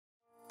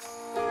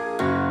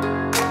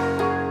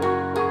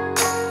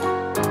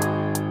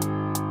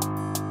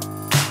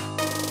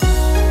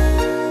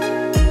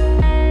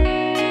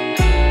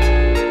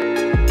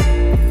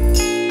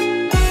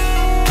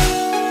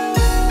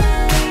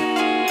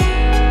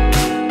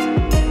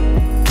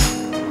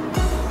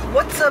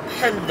What's up,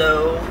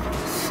 hello?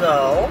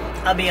 So,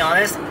 I'll be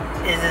honest,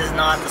 it is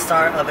not the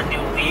start of a new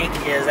week.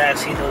 It is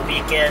actually the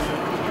weekend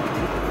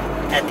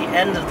at the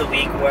end of the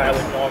week where I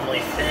would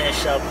normally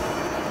finish up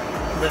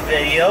the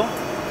video.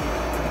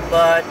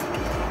 But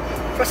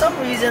for some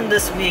reason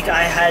this week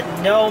I had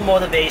no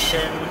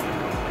motivation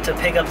to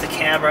pick up the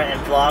camera and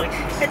vlog.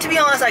 And to be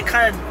honest, I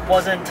kind of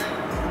wasn't,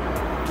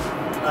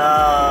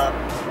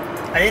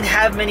 I didn't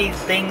have many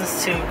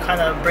things to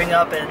kind of bring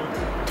up and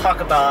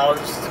talk about.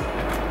 I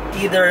was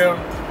either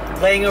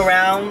laying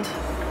around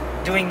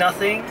doing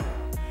nothing.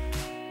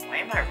 Why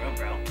in my room,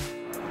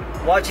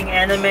 bro? Watching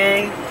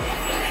anime,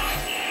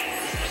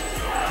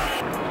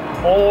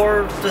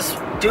 or just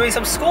doing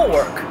some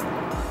schoolwork.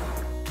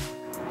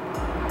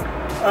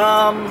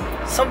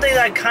 Something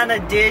that I kind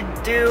of did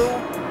do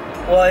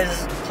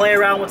was play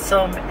around with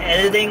some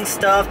editing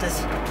stuff to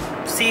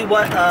see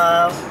what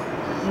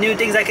new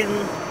things I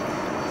can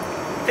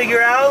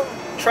figure out,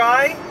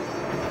 try.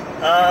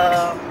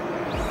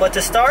 But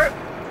to start,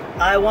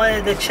 I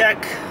wanted to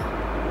check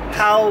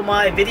how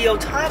my video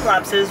time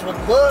lapses would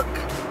look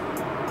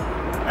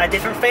at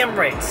different frame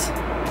rates.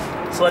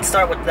 So let's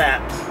start with that.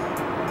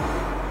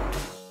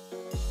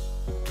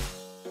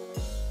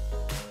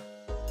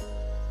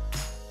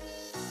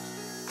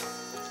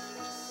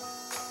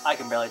 I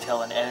can barely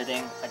tell in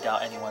editing. I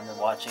doubt anyone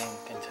watching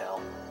can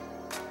tell.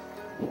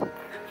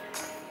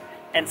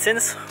 And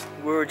since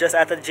we were just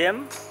at the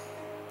gym,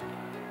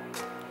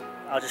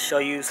 I'll just show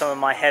you some of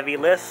my heavy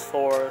lifts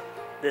for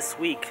this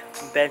week.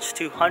 Bench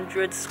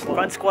 200,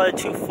 front squatted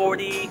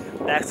 240,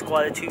 back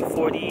squatted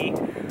 240,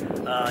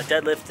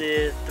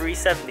 deadlifted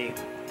 370.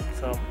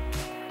 So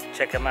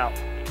check them out.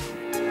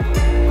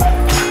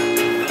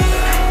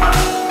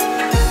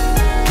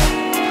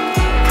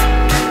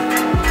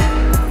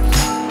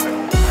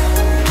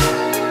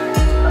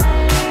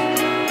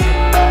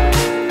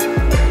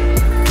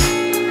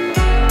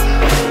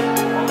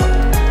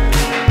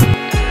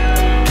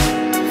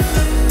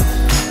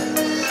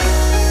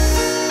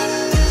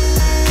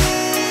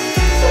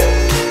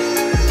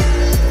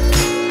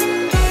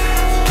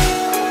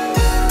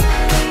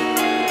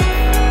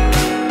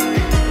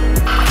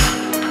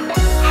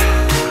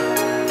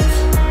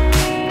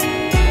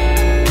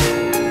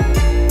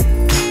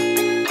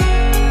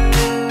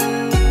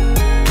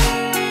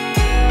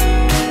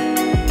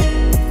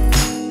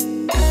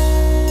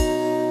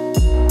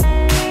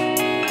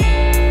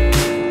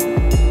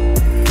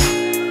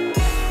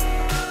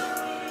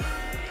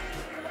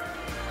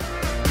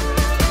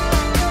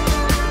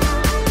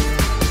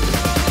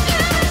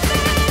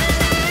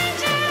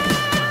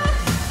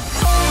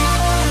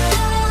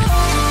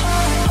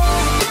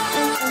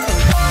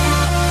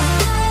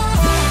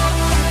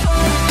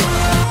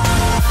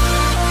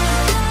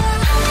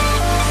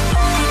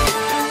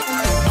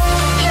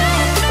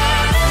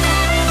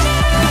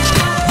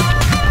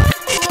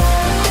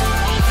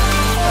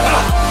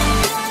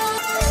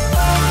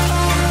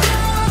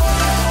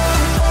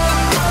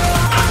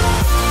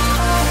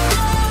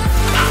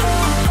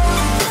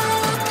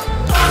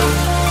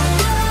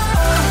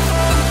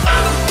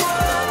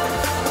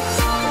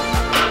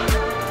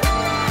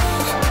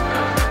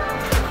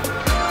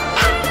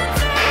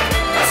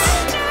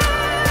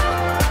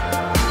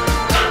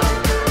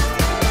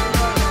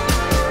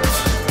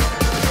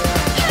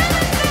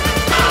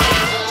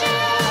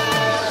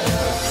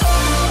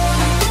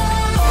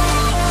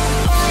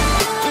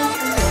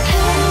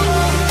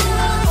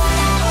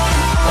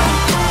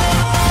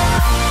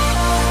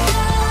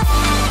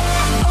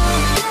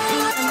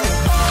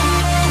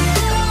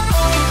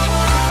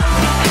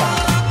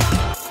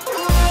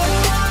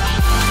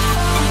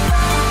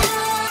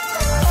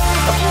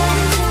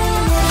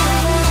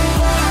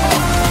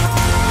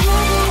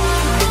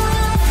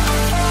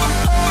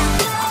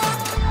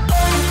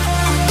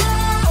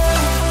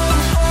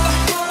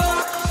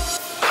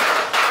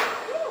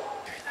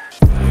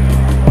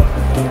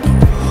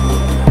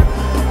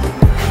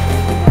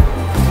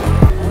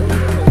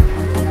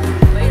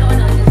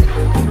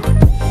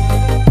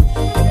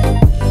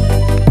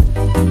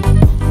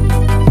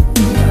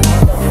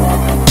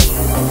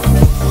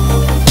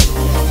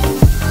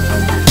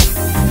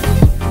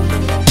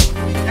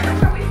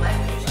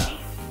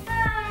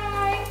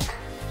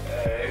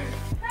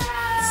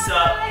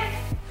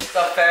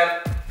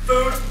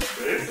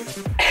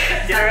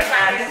 Dinner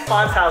at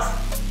Pod's house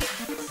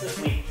this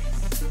week.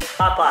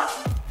 Hot pot.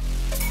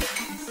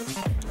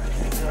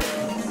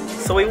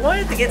 So we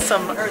wanted to get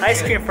some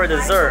ice cream for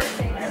dessert.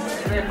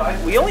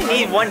 We only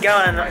need 1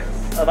 gallon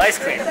of ice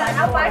cream.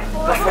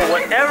 But for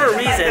whatever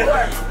reason,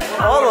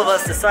 all of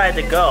us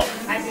decided to go.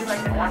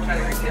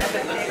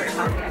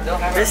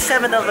 There's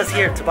 7 of us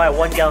here to buy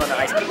 1 gallon of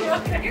ice cream.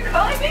 You're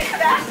calling me for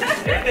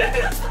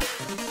that?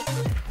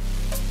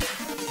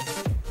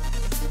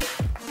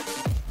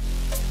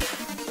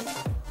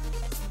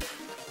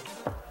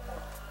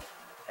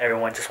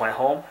 Everyone just went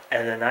home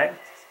end of the night,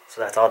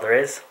 so that's all there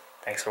is.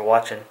 Thanks for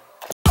watching.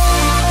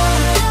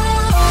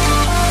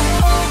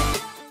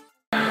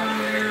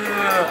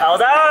 I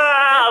was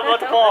about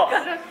to fall.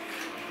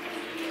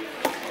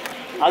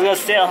 I was gonna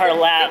sit on her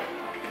lap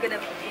gonna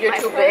be You're my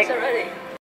too purse big. already.